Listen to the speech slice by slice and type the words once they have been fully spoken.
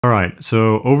Alright,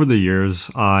 so over the years,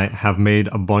 I have made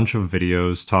a bunch of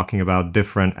videos talking about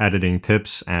different editing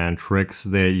tips and tricks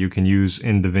that you can use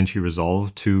in DaVinci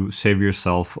Resolve to save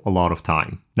yourself a lot of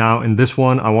time. Now, in this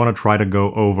one, I want to try to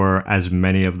go over as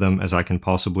many of them as I can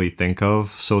possibly think of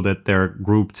so that they're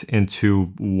grouped into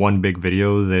one big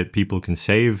video that people can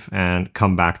save and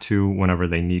come back to whenever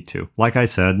they need to. Like I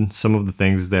said, some of the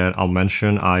things that I'll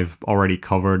mention I've already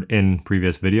covered in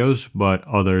previous videos, but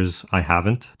others I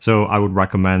haven't. So I would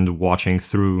recommend watching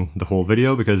through the whole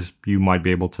video because you might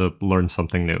be able to learn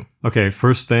something new. Okay,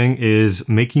 first thing is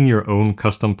making your own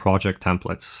custom project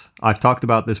templates. I've talked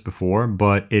about this before,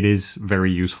 but it is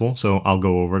very useful, so I'll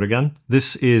go over it again.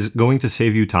 This is going to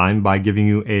save you time by giving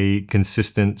you a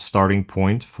consistent starting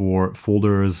point for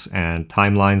folders and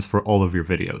timelines for all of your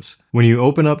videos. When you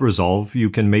open up Resolve, you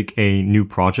can make a new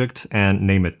project and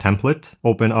name it template,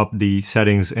 open up the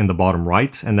settings in the bottom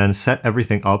right, and then set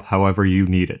everything up however you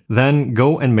need it. Then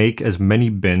go and make as many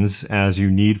bins as you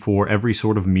need for every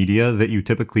sort of media that you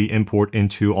typically import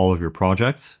into all of your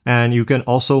projects. And you can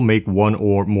also make one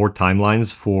or more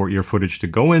timelines for your footage to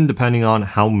go in depending on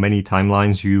how many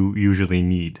timelines you usually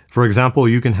need. For example,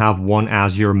 you can have one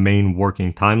as your main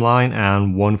working timeline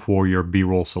and one for your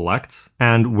B-roll selects.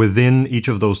 And within each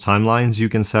of those timelines, you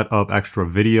can set up extra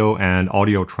video and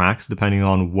audio tracks depending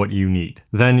on what you need.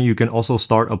 Then you can also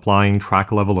start applying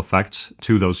track level effects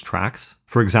to those tracks.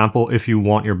 For example, if you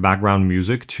want your background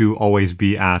music to always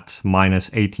be at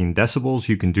 -18 decibels,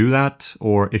 you can do that,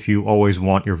 or if you always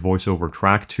want your voiceover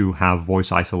track to have voice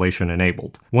isolation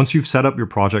enabled. Once you've set up your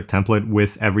project template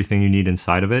with everything you need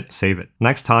inside of it, save it.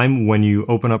 Next time, when you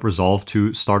open up Resolve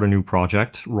to start a new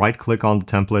project, right-click on the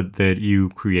template that you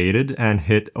created and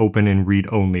hit Open in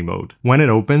Read-Only mode. When it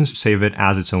opens, save it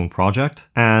as its own project,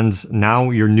 and now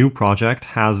your new project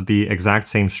has the exact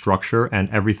same structure and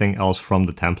everything else from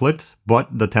the template, but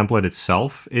the template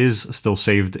itself is still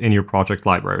saved in your project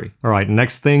library. Alright,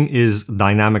 next thing is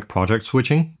dynamic project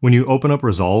switching. When you open up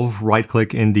Resolve,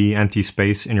 right-click in the empty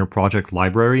space in your project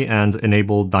library and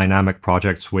enable dynamic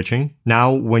project switching.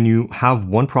 Now, when you have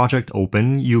one project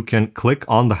open, you can click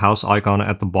on the house icon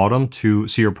at the bottom to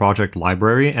see your project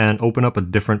library and open up a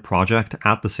different project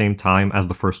at the same time as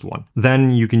the first one.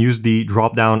 Then you can use the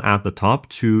drop-down at the top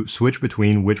to switch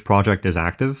between which project is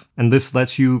active, and this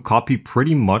lets you copy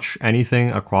pretty much anything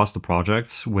across the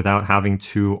projects without having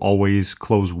to always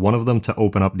close one of them to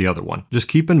open up the other one. Just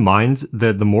keep in mind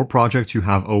that the more projects you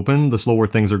have open, the slower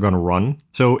things are going to run.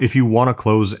 So if you want to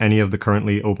close any of the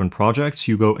currently open projects,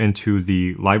 you go into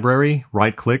the library,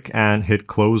 right-click, and hit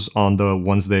close on the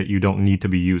ones that you don't need to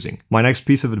be using. My next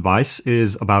piece of advice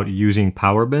is about using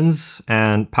power bins,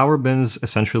 and power bins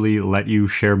essentially let you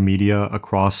share media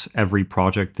across every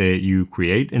project that you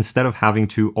create instead of having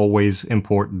to always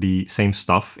import the same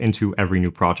stuff into every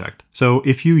new project. So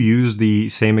if you use the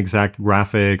same exact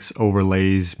graphics,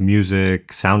 overlays,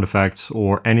 music, sound effects,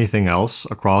 or anything else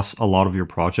across a lot of your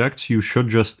projects, you should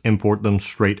just import them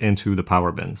straight into the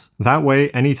power bins. That way,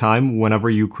 anytime whenever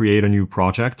you create a new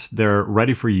project, they're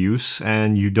ready for use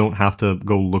and you don't have to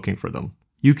go looking for them.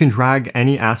 You can drag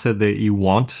any asset that you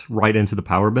want right into the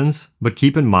power bins, but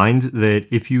keep in mind that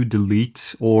if you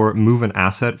delete or move an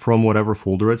asset from whatever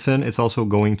folder it's in, it's also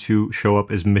going to show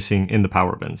up as missing in the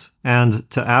power bins. And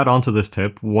to add on to this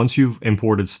tip, once you've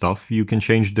imported stuff, you can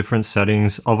change different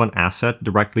settings of an asset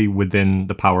directly within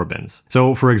the power bins.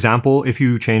 So for example, if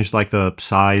you change like the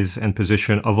size and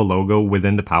position of a logo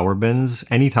within the power bins,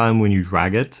 anytime when you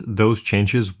drag it, those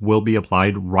changes will be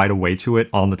applied right away to it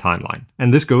on the timeline.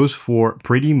 And this goes for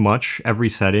pretty much every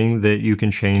setting that you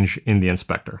can change in the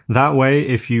inspector. That way,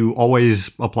 if you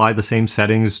always apply the same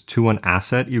settings to an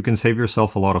asset, you can save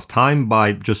yourself a lot of time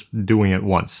by just doing it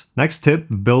once. Next tip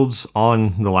builds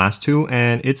on the last two,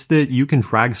 and it's that you can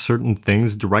drag certain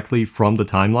things directly from the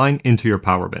timeline into your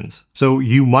power bins. So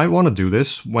you might want to do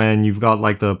this when you've got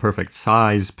like the perfect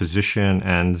size, position,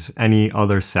 and any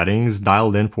other settings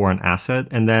dialed in for an asset,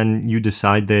 and then you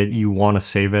decide that you want to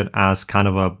save it as kind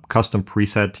of a custom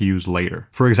preset to use later.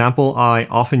 For example, I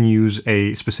often use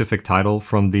a specific title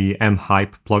from the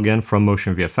mHype plugin from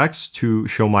Motion VFX to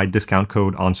show my discount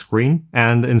code on screen,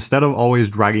 and instead of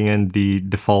always dragging in the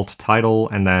default title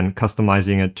and then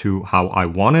customizing it to how I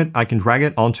want it, I can drag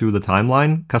it onto the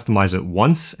timeline, customize it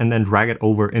once, and then drag it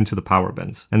over into the power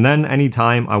bins. And then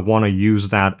anytime I want to use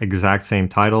that exact same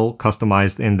title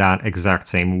customized in that exact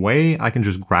same way, I can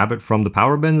just grab it from the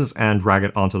power bins and drag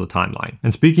it onto the timeline.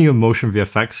 And speaking of Motion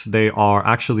VFX, they are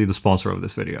actually the sponsor sponsor of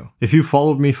this video. If you've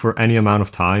followed me for any amount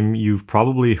of time, you've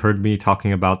probably heard me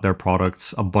talking about their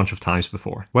products a bunch of times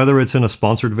before. Whether it's in a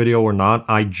sponsored video or not,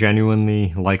 I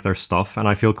genuinely like their stuff and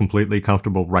I feel completely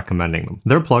comfortable recommending them.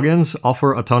 Their plugins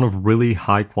offer a ton of really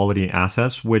high quality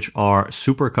assets which are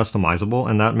super customizable,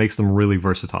 and that makes them really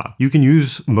versatile. You can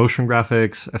use motion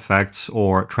graphics, effects,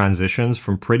 or transitions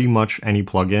from pretty much any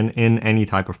plugin in any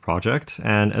type of project,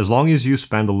 and as long as you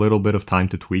spend a little bit of time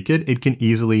to tweak it, it can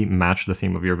easily match the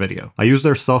theme of your video. I use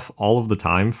their stuff all of the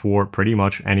time for pretty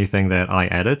much anything that I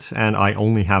edit, and I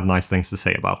only have nice things to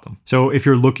say about them. So if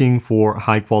you're looking for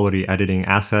high quality editing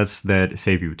assets that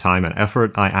save you time and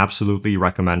effort, I absolutely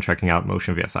recommend checking out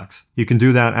Motion VFX. You can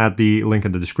do that at the link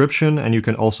in the description, and you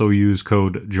can also use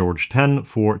code George10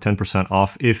 for 10%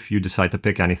 off if you decide to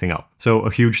pick anything up. So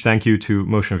a huge thank you to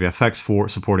Motion VFX for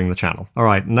supporting the channel.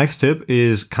 Alright, next tip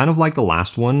is kind of like the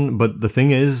last one, but the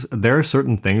thing is, there are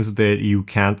certain things that you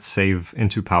can't save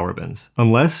into Keybind.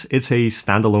 Unless it's a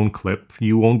standalone clip,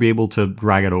 you won't be able to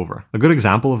drag it over. A good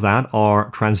example of that are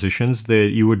transitions that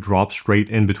you would drop straight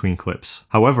in between clips.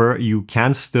 However, you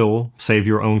can still save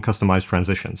your own customized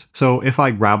transitions. So if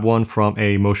I grab one from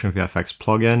a Motion VFX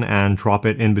plugin and drop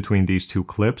it in between these two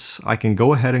clips, I can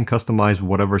go ahead and customize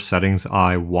whatever settings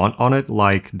I want on it,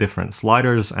 like different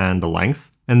sliders and the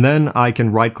length. And then I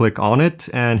can right click on it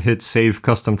and hit Save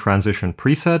Custom Transition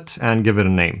Preset and give it a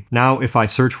name. Now, if I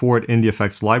search for it in the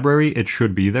effects library, it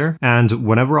should be there. And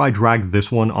whenever I drag this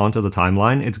one onto the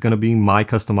timeline, it's going to be my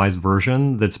customized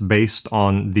version that's based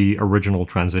on the original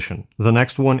transition. The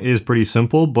next one is pretty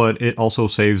simple, but it also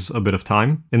saves a bit of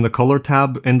time. In the color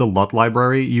tab in the LUT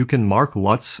library, you can mark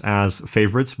LUTs as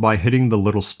favorites by hitting the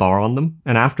little star on them.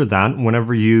 And after that,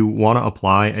 whenever you want to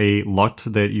apply a LUT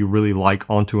that you really like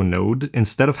onto a node,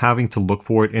 instead of having to look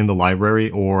for it in the library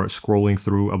or scrolling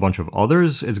through a bunch of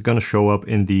others, it's going to show up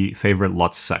in the favorite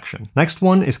LUTs section. Next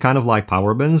one is kind of like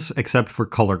Keybind, except for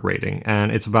color grading,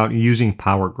 and it's about using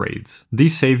power grades.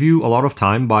 These save you a lot of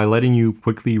time by letting you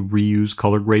quickly reuse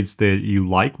color grades that you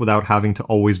like without having to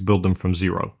always build them from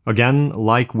zero. Again,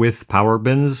 like with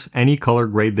Keybind, any color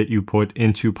grade that you put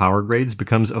into power grades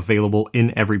becomes available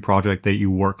in every project that you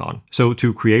work on. So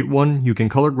to create one, you can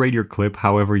color grade your clip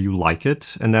however you like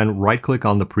it, and then right click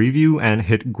on the preview and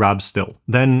hit grab still.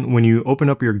 Then when you open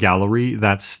up your gallery,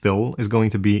 that still is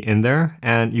going to be in there,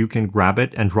 and you can grab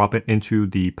it and drop it into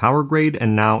the power grade,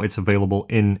 and now it's available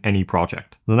in any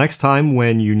project. The next time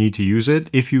when you need to use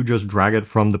it, if you just drag it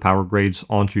from the power grades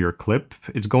onto your clip,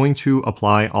 it's going to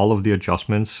apply all of the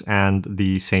adjustments and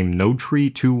the same node tree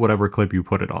to whatever clip you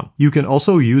put it on. You can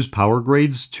also use power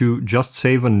grades to just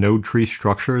save a node tree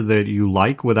structure that you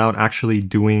like without actually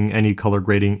doing any color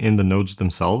grading in the nodes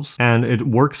themselves, and it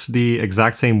works the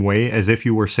exact same way as if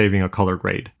you were saving a color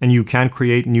grade. And you can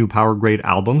create new power grade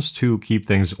albums to keep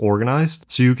things organized.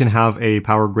 So you can have a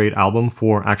power grade album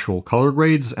for actual color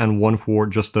grades and one for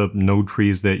just the node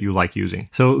trees that you like using.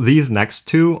 So these next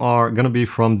two are going to be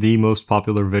from the most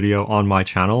popular video on my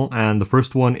channel, and the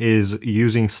first one is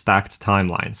using stacked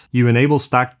timelines. You enable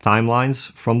stacked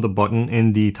timelines from the button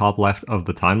in the top left of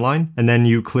the timeline, and then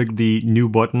you click the new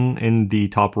button in the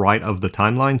top right of the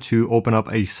timeline to open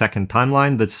up a second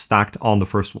timeline that's stacked on the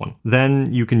first one.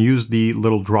 Then you can use the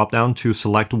little drop down to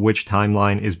select which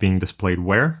timeline is being displayed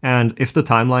where, and if the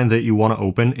timeline that you want to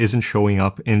open isn't showing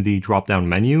up in the drop down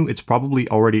menu, it's probably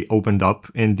already opened up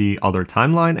in the other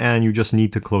timeline and you just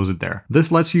need to close it there.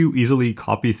 This lets you easily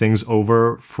copy things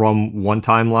over from one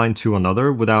timeline to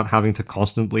another without having to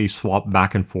constantly swap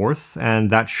back and forth, and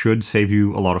that should save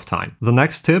you a lot of time. The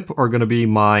next tip are going to be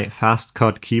my fast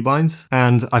cut keybinds,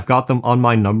 and I've got them on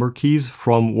my number keys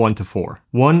from 1 to 4.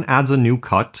 1 adds a new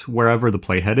cut wherever the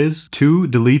playhead is. 2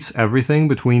 deletes everything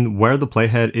between where the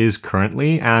playhead is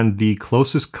currently and the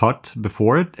closest cut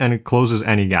before it, and it closes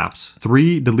any gaps.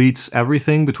 3 deletes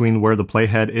everything between where the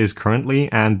playhead is currently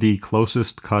and the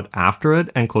closest cut after it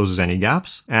and closes any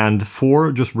gaps. And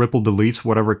 4 just ripple deletes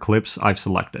whatever clips I've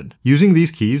selected. Using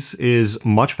these keys is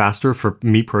much faster for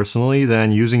me personally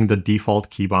than using the default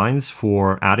keybinds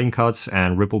for adding cuts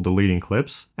and ripple deleting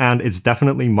clips, and it's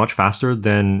definitely much faster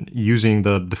than using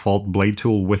the default blade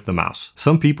tool with the mouse.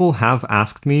 Some people have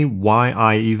asked me why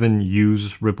I even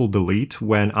use ripple delete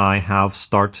when I have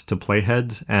start to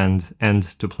playhead and end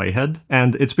to playhead,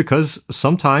 and it's because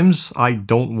sometimes I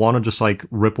don't want to just like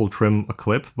ripple trim a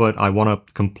clip, but I want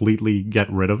to completely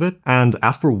get rid of it. And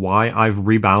as for why I've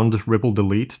rebound ripple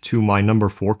delete to my number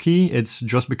 4 key, it's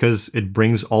just because it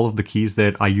brings all of the keys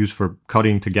that I use for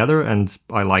cutting together and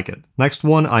I like it. Next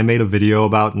one I made a video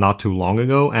about not too long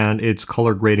ago, and it's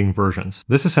color grading editing versions.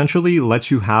 This essentially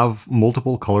lets you have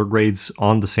multiple color grades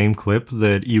on the same clip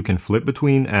that you can flip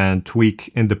between and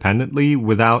tweak independently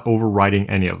without overriding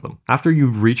any of them. After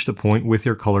you've reached a point with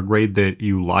your color grade that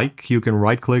you like, you can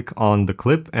right-click on the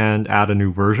clip and add a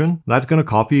new version. That's going to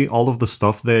copy all of the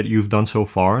stuff that you've done so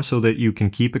far so that you can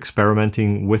keep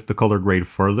experimenting with the color grade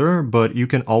further, but you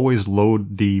can always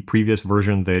load the previous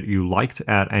version that you liked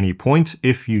at any point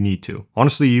if you need to.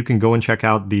 Honestly, you can go and check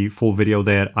out the full video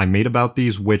that I made about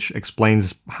these, which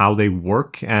explains how they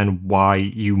work and why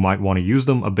you might want to use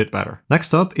them a bit better.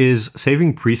 Next up is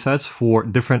saving presets for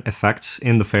different effects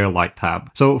in the Fairlight tab.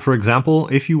 So for example,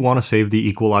 if you want to save the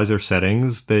equalizer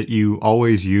settings that you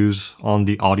always use on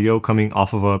the audio coming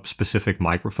off of a specific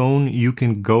microphone, you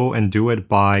can go and do it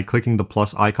by clicking the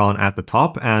plus icon at the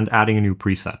top and adding a new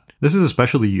preset. This is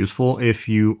especially useful if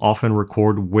you often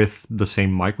record with the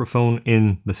same microphone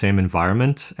in the same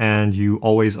environment and you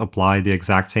always apply the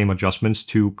exact same adjustments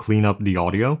to clean up the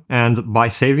audio. And by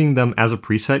saving them as a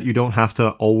preset, you don't have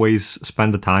to always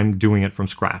spend the time doing it from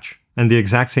scratch. And the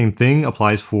exact same thing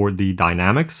applies for the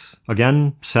dynamics.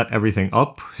 Again, set everything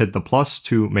up, hit the plus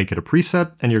to make it a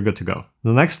preset, and you're good to go.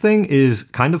 The next thing is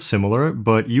kind of similar,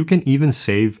 but you can even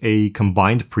save a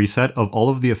combined preset of all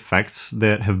of the effects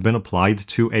that have been applied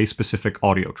to a specific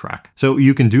audio track. So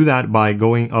you can do that by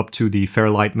going up to the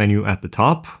Fairlight menu at the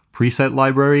top, preset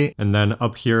library, and then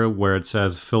up here where it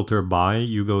says filter by,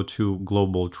 you go to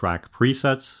global track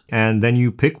presets, and then you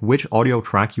pick which audio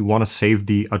track you want to save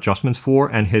the adjustments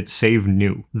for and hit save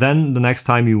new. Then the next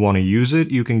time you want to use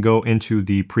it, you can go into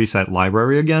the preset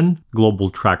library again, global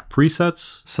track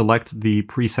presets, select the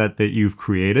preset that you've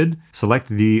created, select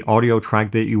the audio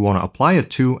track that you want to apply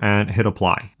it to, and hit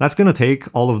apply. That's going to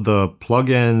take all of the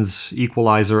plugins,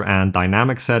 equalizer, and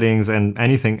dynamic settings, and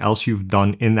anything else you've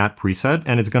done in that preset,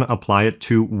 and it's going to apply it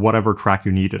to whatever track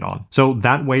you need it on. So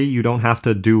that way you don't have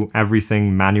to do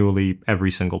everything manually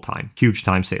every single time. Huge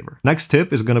time saver. Next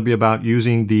tip is going to be about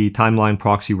using the timeline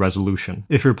proxy resolution.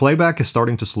 If your playback is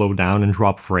starting to slow down and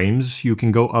drop frames, you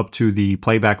can go up to the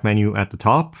playback menu at the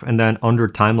top, and then under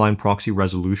timeline proxy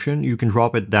resolution, you can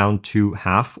drop it down to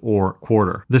half or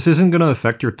quarter. This isn't going to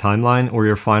affect your timeline or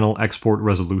your final export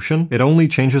resolution. It only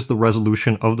changes the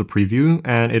resolution of the preview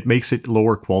and it makes it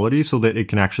lower quality so that it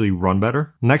can actually run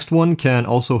better. Next one can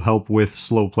also help with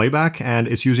slow playback, and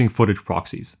it's using footage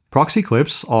proxies. Proxy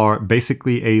clips are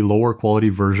basically a lower quality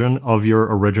version of your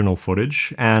original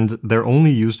footage, and they're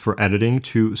only used for editing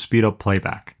to speed up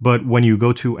playback. But when you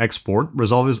go to export,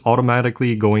 Resolve is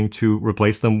automatically going to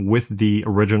replace them with the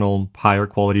original higher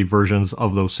quality versions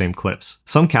of those same clips.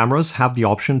 Some cameras have the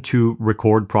option to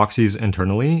record proxies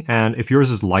internally, and if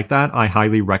yours is like that, I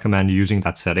highly recommend using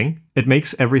that setting. It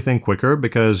makes everything quicker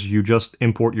because you just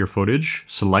import your footage,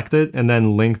 select it, and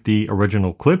then link the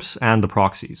original clips and the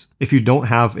proxies. If you don't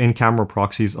have in-camera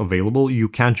proxies available, you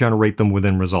can't generate them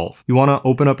within Resolve. You want to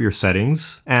open up your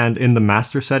settings, and in the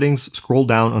master settings, scroll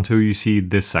down until you see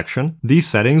this section. These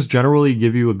settings generally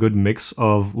give you a good mix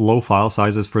of low file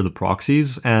sizes for the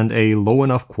proxies and a low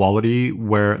enough quality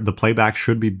where the playback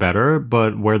should be better,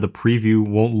 but where the preview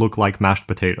won't look like mashed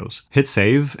potatoes. Hit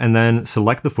save, and then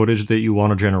select the footage that you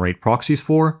want to generate proxies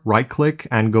for, right-click,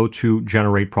 and go to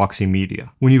Generate Proxy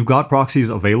Media. When you've got proxies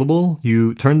available,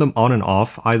 you turn them on and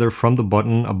off either from the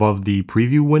button above the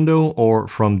preview window or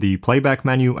from the playback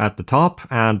menu at the top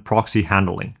and proxy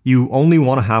handling. You only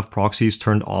want to have proxies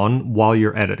turned on while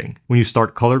you're editing. When you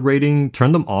start color grading,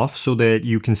 turn them off so that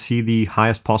you can see the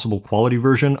highest possible quality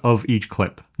version of each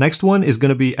clip. Next one is going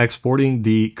to be exporting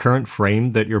the current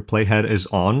frame that your playhead is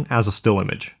on as a still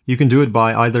image. You can do it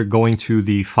by either going to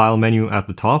the file menu at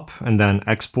the top and then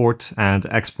export and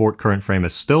export current frame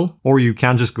as still, or you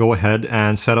can just go ahead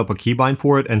and set up a keybind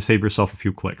for it and save yourself a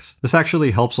few clicks. This actually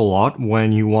helps a lot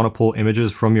when you want to pull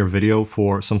images from your video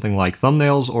for something like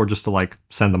thumbnails or just to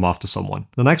send them off to someone.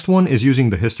 The next one is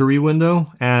using the history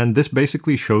window, and this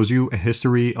basically shows you a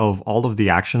history of all of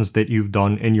the actions that you've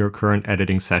done in your current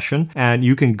editing session, and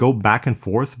you can go back and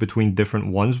forth between different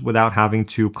ones without having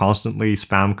to constantly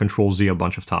spam Ctrl-Z a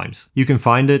bunch of times. You can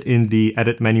find it in the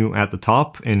edit menu at the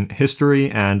top in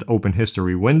history and open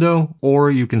history window,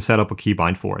 or you can set up a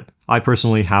keybind for it. I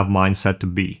personally have mine set to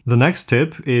B. The next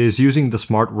tip is using the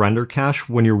smart render cache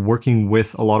when you're working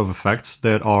with a lot of effects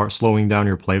that are slowing down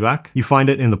your playback. You find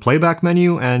it in the playback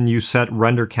menu and you set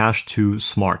render cache to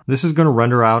smart. This is going to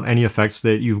render out any effects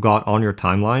that you've got on your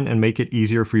timeline and make it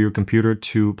easier for your computer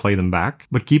to play them back.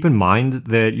 But keep in mind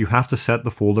that you have to set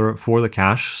the folder for the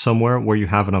cache somewhere where you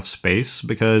have enough space,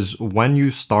 because when you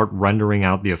start rendering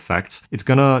out the effects, it's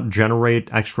going to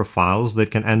generate extra files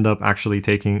that can end up actually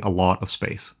taking a lot of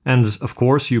space. And And of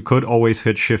course, you could always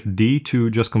hit Shift D to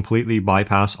just completely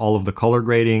bypass all of the color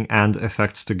grading and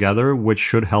effects together, which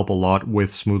should help a lot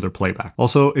with smoother playback.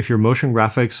 Also, if your motion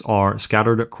graphics are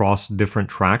scattered across different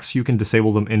tracks, you can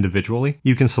disable them individually.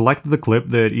 You can select the clip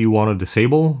that you want to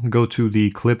disable, go to the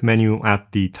clip menu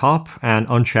at the top and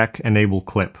uncheck Enable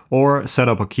Clip, or set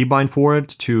up a keybind for it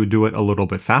to do it a little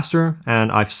bit faster,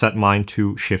 and I've set mine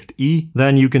to Shift E.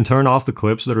 Then you can turn off the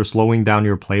clips that are slowing down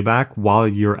your playback while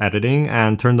you're editing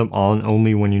and turn them on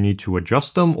only when you need to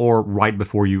adjust them or right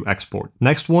before you export.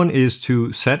 Next one is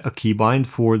to set a keybind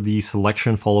for the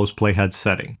selection follows playhead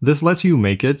setting. This lets you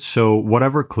make it so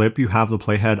whatever clip you have the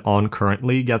playhead on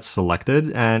currently gets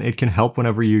selected, and it can help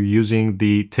whenever you're using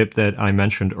the tip that I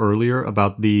mentioned earlier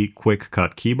about the quick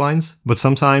cut keybinds. But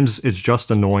sometimes it's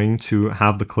just annoying to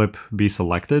have the clip be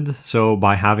selected, so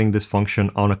by having this function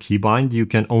on a keybind, you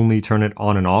can only turn it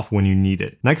on and off when you need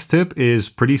it. Next tip is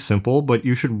pretty simple, but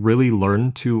you should really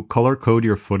learn to color code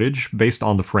your footage based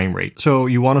on the frame rate. So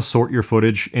you want to sort your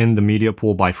footage in the media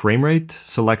pool by frame rate,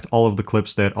 select all of the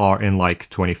clips that are in like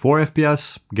 24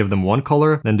 FPS, give them one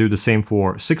color, then do the same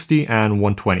for 60 and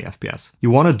 120 FPS.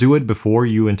 You want to do it before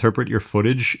you interpret your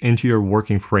footage into your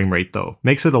working frame rate though.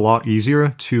 Makes it a lot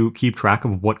easier to keep track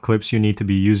of what clips you need to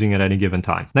be using at any given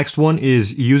time. Next one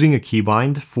is using a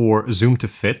keybind for zoom to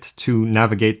fit to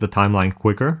navigate the timeline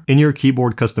quicker. In your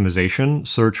keyboard customization,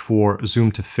 search for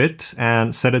zoom to fit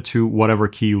and set it to whatever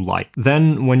key you like.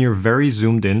 Then when you're very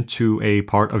zoomed into a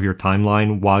part of your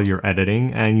timeline while you're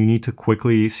editing and you need to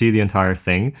quickly see the entire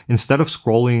thing, instead of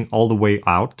scrolling all the way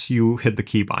out, you hit the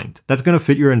keybind. That's going to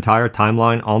fit your entire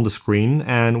timeline on the screen,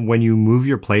 and when you move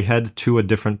your playhead to a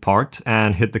different part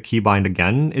and hit the keybind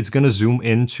again, it's going to zoom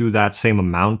into that same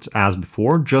amount as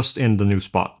before, just in the new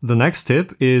spot. The next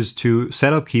tip is to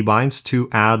set up keybinds to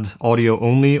add audio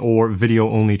only or video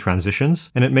only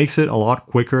transitions, and it makes it a lot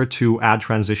quicker to add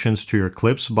transitions to your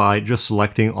clips by just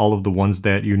selecting all of the ones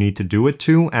that you need to do it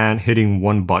to and hitting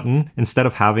one button instead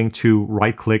of having to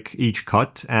right click each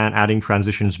cut and adding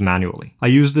transitions manually. I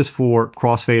use this for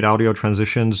crossfade audio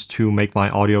transitions to make my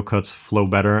audio cuts flow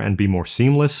better and be more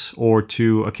seamless, or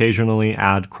to occasionally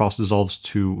add cross dissolves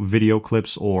to video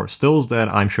clips or stills that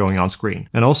I'm showing on screen.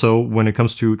 And also, when it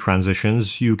comes to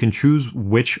transitions, you can choose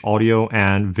which audio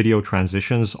and video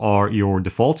transitions are your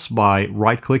defaults by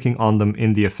right-clicking on them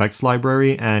in the effects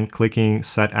library and clicking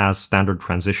Set as Standard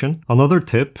Transition. Another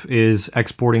tip is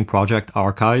exporting project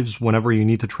archives whenever you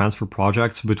need to transfer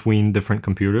projects between different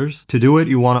computers. To do it,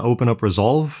 you want to open up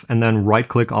Resolve and then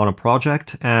right-click on a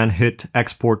project and hit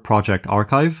Export Project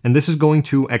Archive. And this is going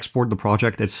to export the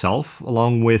project itself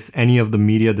along with any of the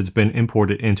media that's been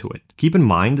imported into it. Keep in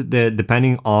mind that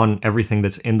depending on everything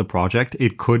that's in the project,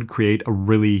 it could create a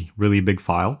really big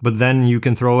file, but then you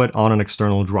can throw it on an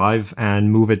external drive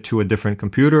and move it to a different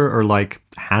computer or like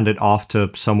hand it off to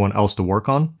someone else to work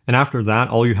on. And after that,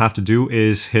 all you have to do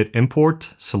is hit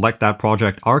import, select that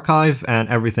project archive, and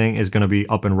everything is going to be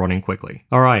up and running quickly.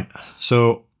 All right,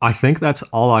 so I think that's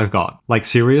all I've got. Like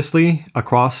seriously,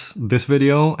 across this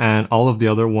video and all of the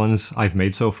other ones I've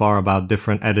made so far about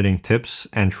different editing tips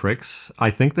and tricks,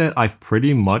 I think that I've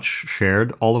pretty much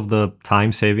shared all of the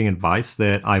time-saving advice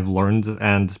that I've learned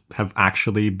and have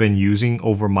actually been using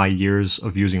over my years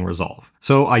of using Resolve.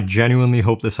 So I genuinely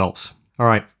hope this helps. All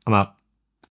right, I'm out.